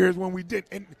other years when we didn't.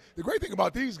 And the great thing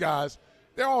about these guys,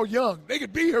 they're all young. They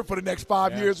could be here for the next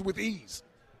 5 years with ease.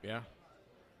 Yeah.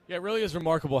 Yeah, it really is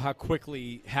remarkable how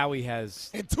quickly Howie has.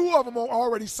 And 2 of them are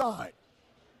already signed.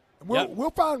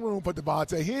 We'll find room for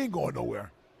Devontae. He ain't going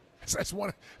nowhere. That's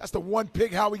the one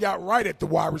pick Howie got right at the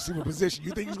wide receiver position.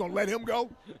 You think he's going to let him go?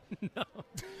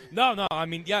 No. I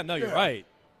mean, you're right.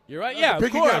 You're right. Yeah, the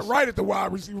pick he got right at the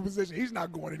wide receiver position. He's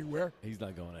not going anywhere. He's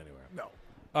not going anywhere. No.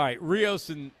 All right, Rios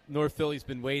in North Philly's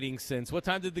been waiting since. What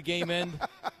time did the game end?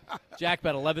 Jack,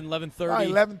 about 11:30?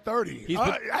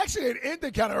 11:30. Actually, it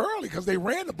ended kind of early because they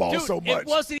ran the ball so much. It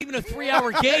wasn't even a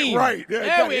 3-hour game. Right.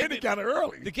 Yeah, it ended kind of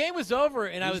early. The game was over,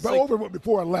 and I was like, over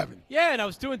before 11. Yeah, and I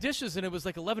was doing dishes, and it was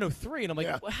like 11:03, and I'm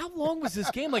like, well, how long was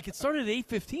this game? Like, it started at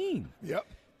 8:15. Yep.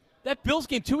 That Bills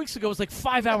game 2 weeks ago was like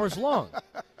 5 hours long.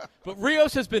 But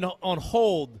Rios has been on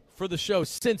hold for the show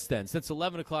since then, since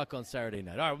 11 o'clock on Saturday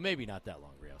night. All right, well, maybe not that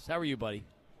long, Rios. How are you, buddy?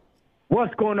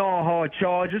 What's going on, Hard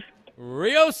Chargers?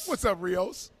 Rios. What's up,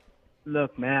 Rios?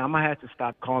 Look, man, I'm going to have to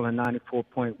stop calling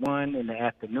 94.1 in the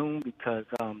afternoon because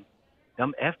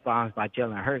them F-bombs by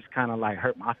Jalen Hurts kind of like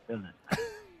hurt my feelings.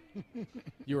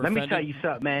 Let me tell you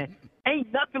something, man.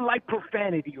 Ain't nothing like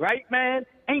profanity, right, man?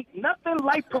 Ain't nothing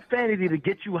like profanity to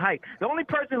get you hyped. The only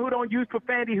person who don't use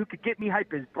profanity who could get me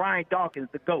hyped is Brian Dawkins,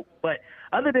 the GOAT. But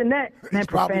other than that, man,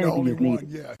 profanity is needed.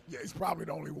 Yeah, he's probably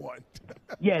the only one.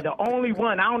 Yeah, the only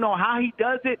one. I don't know how he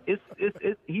does it.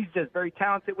 He's just very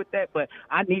talented with that, but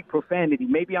I need profanity.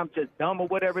 Maybe I'm just dumb or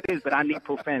whatever it is, but I need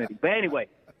profanity. But anyway,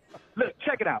 look,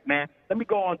 check it out, man. Let me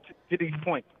go on to these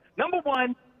points. Number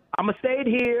one, I'm going to say it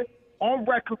here on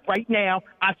record right now.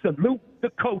 I salute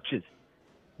the coaches.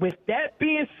 With that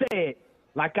being said,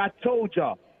 like I told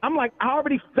y'all, I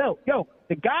already felt,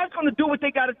 the guys going to do what they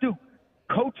got to do.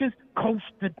 Coaches coach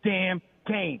the damn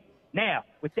game. Now,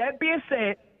 with that being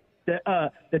said,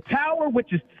 the tower,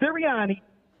 which is Sirianni,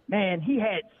 man, he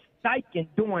had Steichen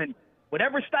doing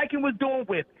whatever Steichen was doing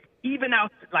with even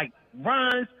out like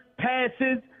runs,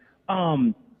 passes,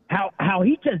 how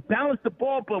he just balanced the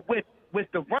ball, but with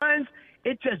the runs,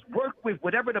 it just worked with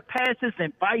whatever the passes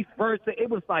and vice versa. It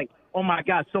was like, oh, my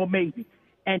God, so amazing.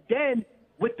 And then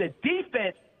with the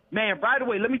defense, man, right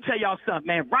away, let me tell y'all something,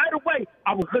 man. Right away,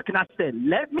 I was looking, I said,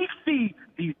 let me see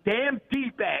these damn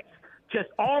D-backs just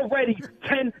already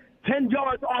 10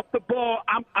 yards off the ball.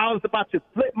 I was about to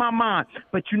flip my mind.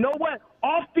 But you know what?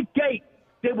 Off the gate,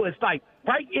 it was like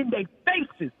right in their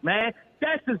faces, man.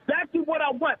 That's exactly what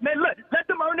I want. Man, look, let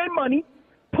them earn their money.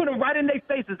 Put them right in their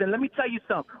faces. And let me tell you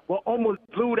something. We almost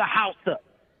blew the house up.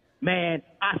 Man,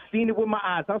 I seen it with my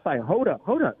eyes. I was like, hold up.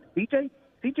 CJ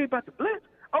about to blitz?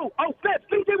 Oh, Fitz,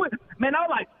 CJ was. Man, I was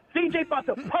like, CJ about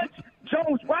to punch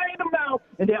Jones right in the mouth,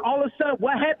 and then all of a sudden,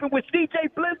 what happened with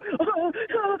CJ Bliss?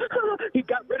 He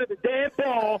got rid of the damn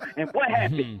ball, and what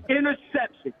happened?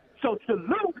 Interception. So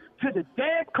salute to the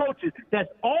damn coaches. That's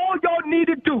all y'all need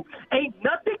to do. Ain't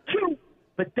nothing cute,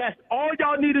 but that's all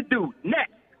y'all need to do.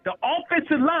 Next, the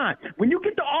offensive line. When you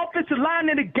get the offensive line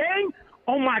in the game,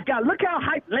 oh, my God, look how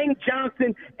hyped Lane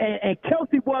Johnson and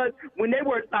Kelsey was when they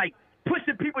were, like,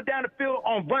 pushing people down the field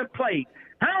on run plays.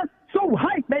 Huh? So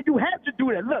hyped, man. You have to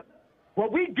do that. Look,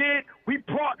 what we did, we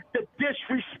brought the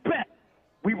disrespect.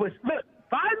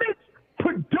 Violence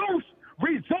produce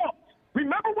results.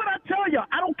 Remember what I tell y'all.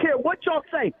 I don't care what y'all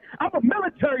say. I'm a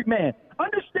military man.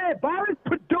 Understand, violence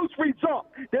produce results.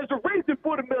 There's a reason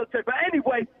for the military. But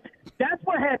anyway, that's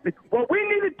what happened. What we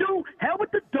need to do, hell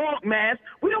with the dog mask.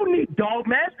 We don't need dog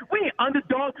masks. We ain't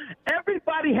underdogs.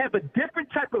 Everybody have a different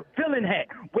type of villain hat.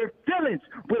 We're villains.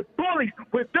 We're bullies.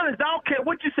 We're villains. I don't care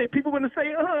what you say. People going to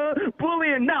say,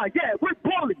 bullying now. Yeah, we're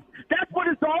bullies. That's what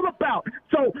it's all about.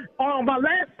 So, on my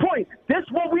last point, this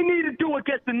is what we need to do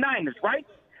against the Niners, right?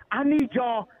 I need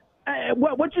y'all.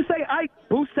 What you say, Ike?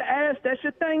 Boost the ass? That's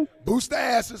your thing? Boost the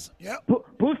asses. Yep.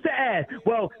 Boost the ass.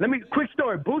 Well, quick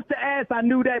story. Boost the ass. I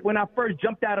knew that when I first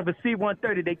jumped out of a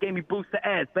C-130. They gave me boost the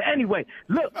ass. But anyway,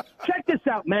 look, check this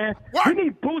out, man. What? We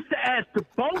need boost the ass to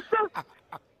Bosa,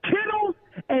 Kittle,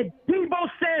 and Deebo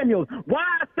Samuel. Why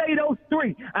I say those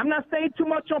three? I'm not saying too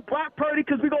much on Brock Purdy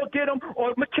because we're going to get him,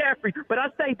 or McCaffrey, but I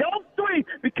say those three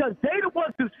because they the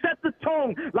ones who set the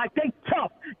tone like they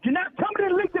tough. You're not coming to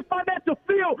the league to financial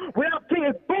field without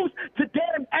getting boost to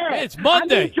damn ass. Hey, it's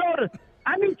Monday.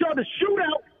 I need y'all to shoot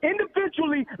out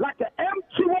individually like an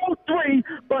M203,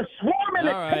 but swarming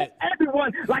and kill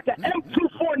everyone like an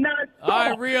M249. All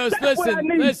right, Rios,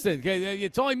 listen.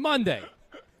 It's only Monday.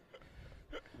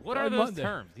 What are those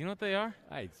terms? Do you know what they are?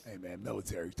 Hey, man,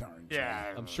 military terms.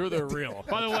 Yeah. I'm sure they're real.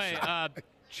 By the way,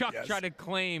 Chuck tried to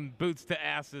claim boots to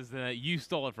asses, and you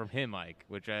stole it from him, Mike,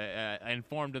 which I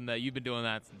informed him that you've been doing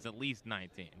that since at least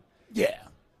 19. Yeah.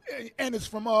 And it's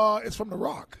from The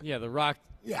Rock. Yeah, The Rock.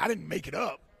 Yeah, I didn't make it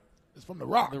up. It's from The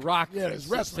Rock. The Rock it's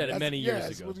wrestling. said it many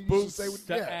years ago. Boots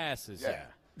to asses. Yeah.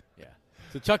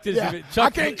 So Chuck did. Yeah.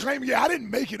 I can't claim. Yeah, I didn't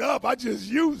make it up. I just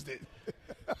used it.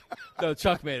 No,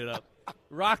 Chuck made it up.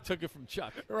 Rock took it from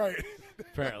Chuck. Right.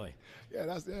 Apparently.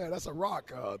 That's a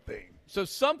Rock thing. So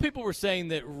some people were saying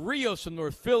that Rios from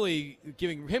North Philly,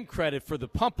 giving him credit for the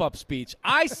pump-up speech.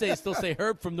 I still say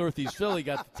Herb from Northeast Philly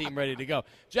got the team ready to go.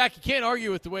 Jack, you can't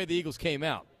argue with the way the Eagles came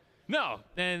out. No,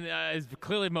 and is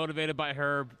clearly motivated by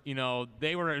Herb. You know,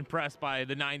 they were impressed by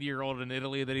the 90-year-old in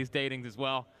Italy that he's dating as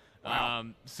well. Wow.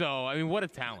 So, I mean, what a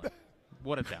talent.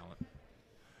 What a talent.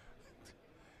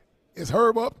 Is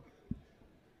Herb up?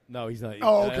 No, he's not.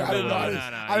 Oh, okay.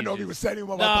 I didn't know if he was setting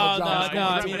him up. No.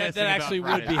 I mean, that actually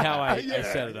would be how I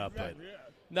set it up. But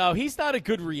no, he's not a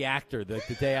good reactor. The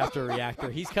day after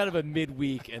reactor, he's kind of a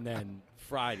midweek and then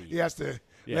Friday. He has to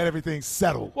let everything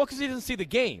settle. Well, because he doesn't see the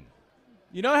game.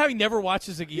 You know how he never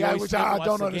watches a game? Yeah, which I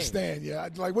don't understand. Yeah,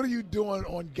 like what are you doing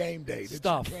on game day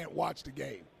that you can't watch the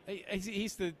game?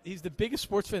 He's the biggest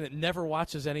sports fan that never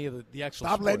watches any of the actual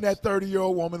Stop sports. letting that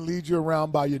 30-year-old woman lead you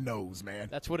around by your nose, man.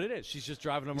 That's what it is. She's just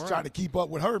driving him around. He's trying to keep up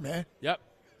with her, man. Yep,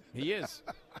 he is.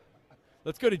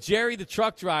 Let's go to Jerry, the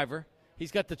truck driver.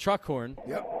 He's got the truck horn.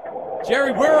 Yep.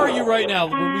 Jerry, where are you right now?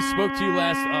 When we spoke to you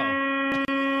last, he's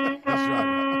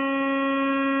driving.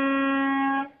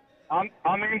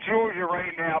 I'm in Georgia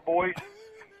right now, boys.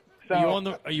 So,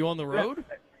 are you on the road?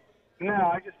 No,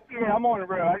 I'm on the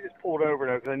road. I just pulled over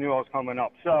though because I knew I was coming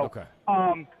up. So, okay.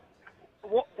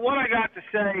 What I got to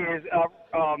say is,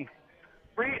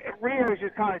 Rios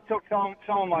just kind of took some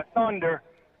of my thunder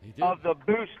of the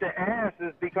boost to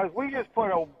asses because we just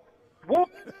put a whoop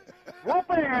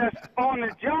ass on the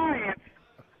Giants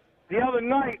the other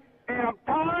night, and I'm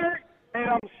tired and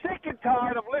I'm sick and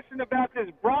tired of listening about this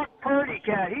Brock Purdy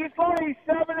cat. He's going to be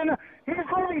 7-1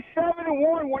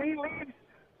 when he leaves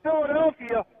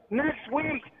Philadelphia next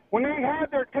week when they have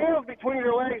their tails between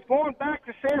their legs going back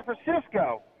to San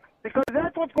Francisco, because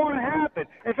that's what's going to happen.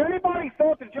 If anybody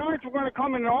thought the Giants were going to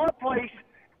come into our place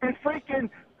and freaking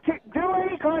do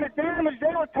any kind of damage,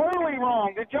 they were totally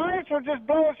wrong. The Giants were just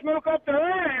blowing smoke up their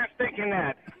own ass thinking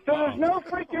that. So there's no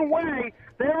freaking way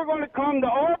they were going to come to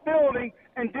our building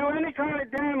and do any kind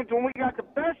of damage when we got the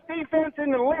best defense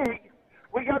in the league.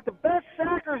 We got the best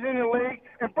sackers in the league,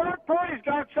 and Brock Purdy's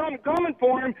got something coming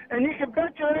for him, and you can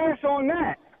bet your ass on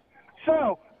that.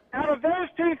 So, out of those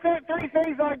three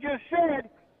things I just said,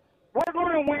 we're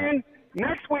going to win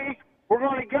next week. We're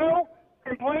going to go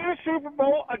and play in the Super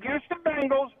Bowl against the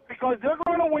Bengals because they're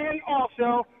going to win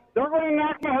also. They're going to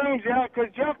knock Mahomes Mahomes out because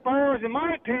Jeff Burrows, in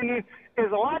my opinion,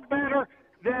 is a lot better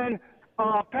than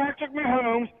Patrick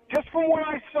Mahomes. Just from what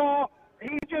I saw,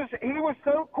 he was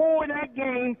so cool in that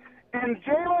game. And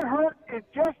Jalen Hurts is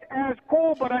just as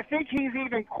cool, but I think he's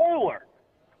even cooler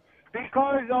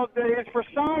because of his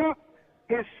persona,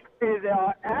 his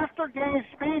after-game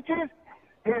speeches,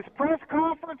 his press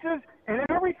conferences, and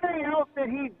everything else that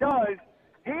he does.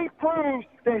 He proves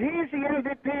that he's the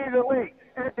MVP of the league.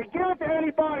 And if they give it to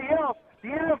anybody else, the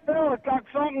NFL has got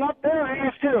something up their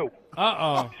ass too.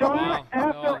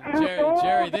 So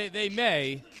Jerry, they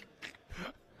may.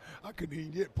 I couldn't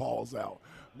even get Paul's out,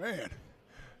 man.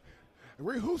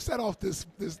 Who set off this?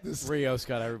 Rios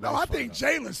got everybody. No, I think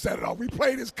Jalen set it off. We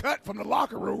played his cut from the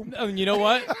locker room. And you know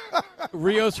what?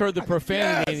 Rios heard the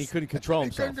profanity and he couldn't control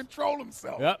himself. He couldn't control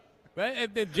himself. Yep.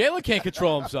 Jalen can't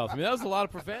control himself. I mean, that was a lot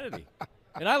of profanity.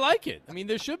 And I like it. I mean,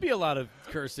 there should be a lot of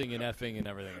cursing and effing and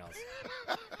everything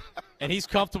else. And he's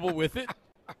comfortable with it,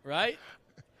 right?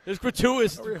 There's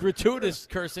gratuitous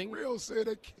cursing. Rio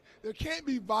said there can't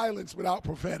be violence without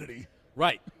profanity.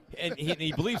 Right. And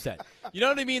he believes that. You know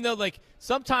what I mean, though? Like,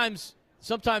 sometimes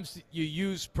you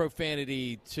use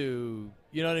profanity to,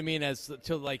 you know what I mean,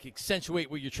 to like accentuate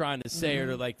what you're trying to say, or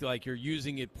to like you're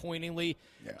using it pointingly.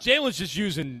 Yeah. Jalen's just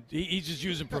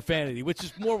using profanity, which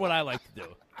is more what I like to do.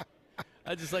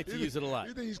 I just like to use it a lot.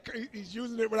 You think he's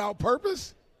using it without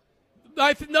purpose?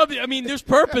 I mean, there's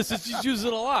purpose. It's just using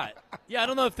it a lot. Yeah, I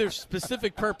don't know if there's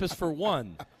specific purpose for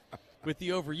one with the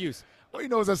overuse. Well, he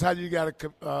knows that's how you got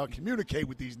to communicate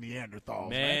with these Neanderthals.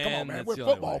 Man, come on, man. We're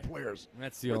football players.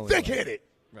 That's the only way. Thick-headed.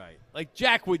 Right. Like,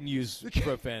 Jack wouldn't use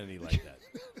profanity like that.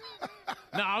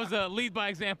 No, I was a lead by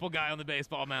example guy on the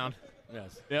baseball mound.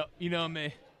 Yes. Yep, you know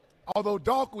me. Although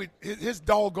his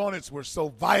doggonits were so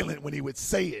violent when he would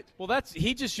say it. Well,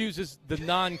 he just uses the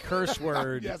non-curse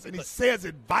word. Yes, and he says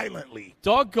it violently.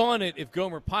 Doggone it, if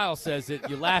Gomer Pyle says it,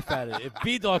 you laugh at it. If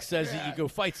B-Dog says it, you go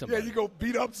fight somebody. Yeah, you go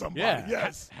beat up somebody. Yeah.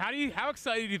 Yes. How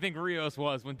excited do you think Rios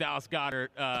was when Dallas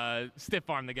Goedert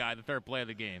stiff-armed the guy the third play of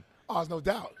the game? Oh, there's no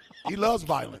doubt. He loves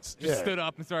violence. Just stood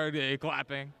up and started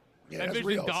clapping. Yeah, I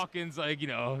envisioned Dawkins,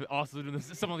 also doing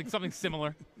something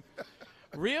similar.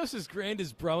 Rios has grained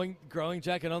his growing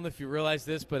jacket. I don't know if you realize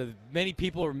this, but many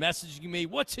people are messaging me,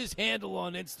 what's his handle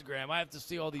on Instagram? I have to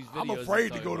see all these videos. I'm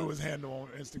afraid to go to his handle on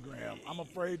Instagram. I'm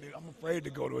afraid to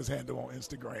go to his handle on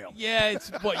Instagram. Yeah, it's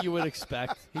what you would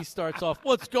expect. He starts off,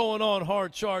 what's going on,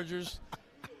 Hard Chargers?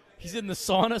 He's in the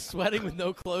sauna sweating with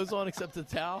no clothes on except a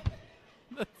towel.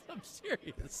 I'm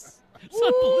serious. It's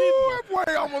unbelievable. That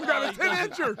boy almost got a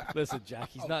 10-incher. Listen, Jack,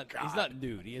 he's not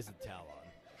nude. He has a towel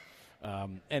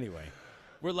on. Anyway.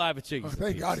 We're live at Chickies.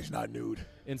 Thank God he's not nude.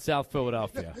 In South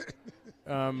Philadelphia.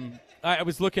 I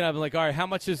was looking at him like, all right, how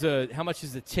much is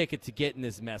a ticket to get in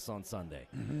this mess on Sunday?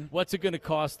 Mm-hmm. What's it going to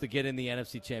cost to get in the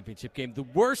NFC Championship game? The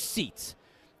worst seats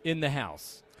in the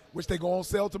house. Which they go on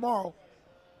sale tomorrow.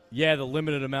 Yeah, the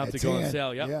limited amount to go on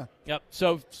sale. Yep. Yeah. Yep.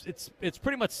 So it's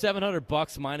pretty much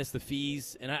 $700 minus the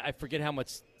fees, and I forget how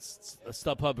much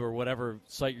StubHub or whatever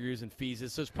site you're using fees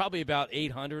is. So it's probably about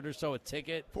 $800 or so a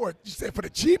ticket. You say for the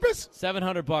cheapest?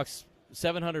 $700.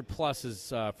 $700 plus is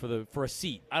for a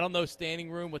seat. I don't know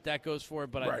standing room what that goes for,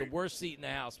 but the worst seat in the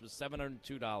house was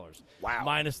 $702. Wow.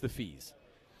 Minus the fees.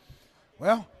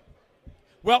 Well,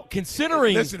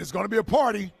 considering listen, it's going to be a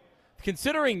party.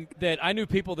 Considering that I knew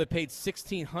people that paid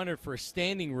 $1,600 for a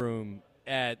standing room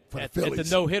at the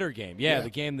no-hitter game. Yeah,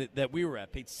 the game that we were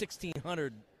at, paid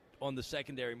 $1,600 on the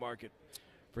secondary market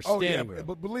for standing room.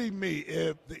 But believe me,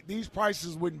 if these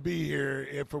prices wouldn't be here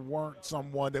if it weren't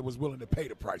someone that was willing to pay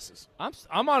the prices.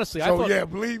 I'm honestly,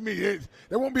 believe me,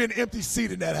 there won't be an empty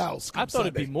seat in that house. I thought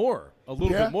it'd be more, a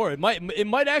little bit more. It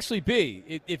might actually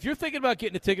be. If you're thinking about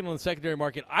getting a ticket on the secondary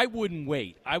market, I wouldn't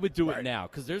wait. I would do it now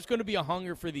because there's going to be a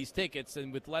hunger for these tickets,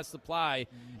 and with less supply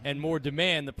and more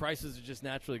demand, the prices are just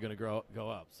naturally going to go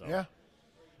up. So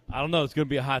I don't know. It's going to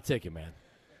be a hot ticket, man.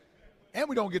 And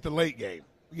we don't get the late game.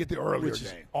 We get the earlier Which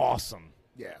is game. Awesome.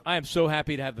 Yeah. I am so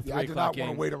happy to have the 3 o'clock game. I do not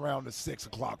want to wait around to 6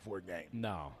 o'clock for a game.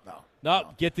 No.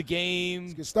 Get the game.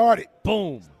 Let's get started.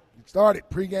 Boom. Get started.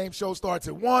 Pre-game show starts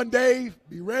at 1, Dave.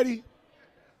 Be ready.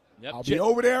 Yep. I'll be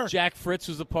over there. Jack Fritz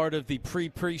was a part of the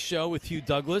pre-show with Hugh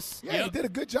Douglas. Yeah, he did a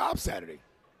good job Saturday.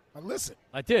 Listen.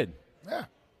 I did. Yeah.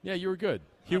 Yeah, you were good.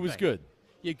 Hugh was good.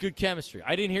 You had good chemistry.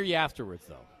 I didn't hear you afterwards,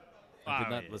 though. I did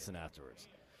not listen afterwards.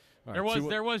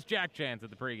 There was Jack Chance at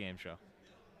the pregame show.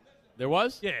 There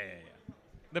was? Yeah.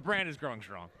 The brand is growing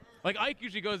strong. Like, Ike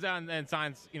usually goes down and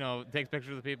signs, takes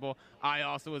pictures of people. I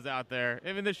also was out there.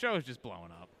 I mean, the show is just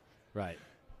blowing up. Right.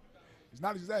 He's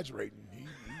not exaggerating.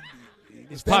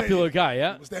 He's a popular guy,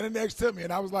 yeah? He was standing next to me,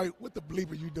 and I was like, what the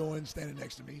bleep are you doing standing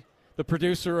next to me? The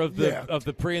producer of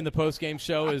the pre and the post game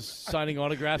show is signing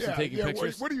autographs and taking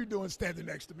pictures. What are you doing standing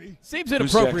next to me? Seems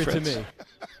inappropriate to me.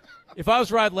 If I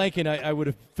was Rod Lincoln, I would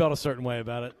have felt a certain way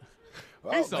about it.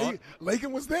 Well,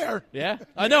 Lincoln was there. Yeah,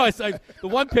 I know. The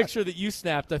one picture that you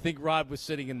snapped, I think Rod was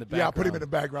sitting in the background. Yeah, I put him in the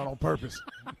background on purpose.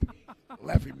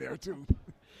 Left him there too.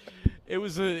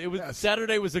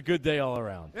 Saturday was a good day all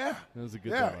around. Yeah, it was a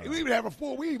good day. All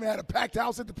we even had a packed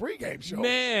house at the pregame show.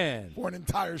 Man, for an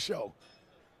entire show.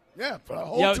 Yeah, for a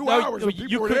whole 2 hours,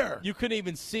 people were there. You couldn't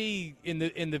even see in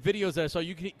the videos that I saw.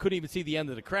 You couldn't even see the end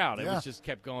of the crowd. It was just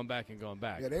kept going back and going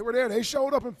back. Yeah, they were there. They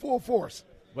showed up in full force.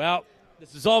 Well,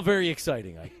 this is all very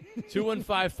exciting.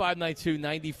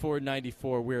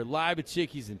 215-592-9494. We're live at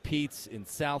Chickies and Pete's in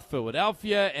South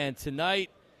Philadelphia, and tonight,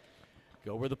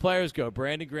 go where the players go.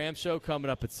 Brandon Graham Show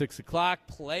coming up at 6 o'clock.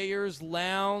 Players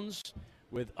Lounge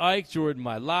with Ike, Jordan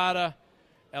Mailata,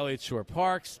 Elliott Shore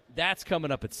Parks. That's coming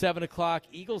up at 7 o'clock.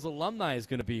 Eagles alumni is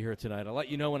going to be here tonight. I'll let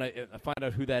you know when I find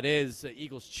out who that is.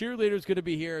 Eagles cheerleader is going to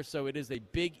be here, so it is a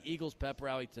big Eagles pep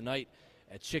rally tonight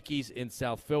at Chickies in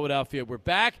South Philadelphia. We're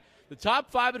back. The top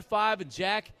 5 at 5, and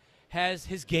Jack has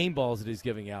his game balls that he's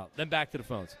giving out. Then back to the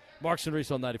phones. Marks and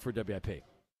Reese on 94 WIP.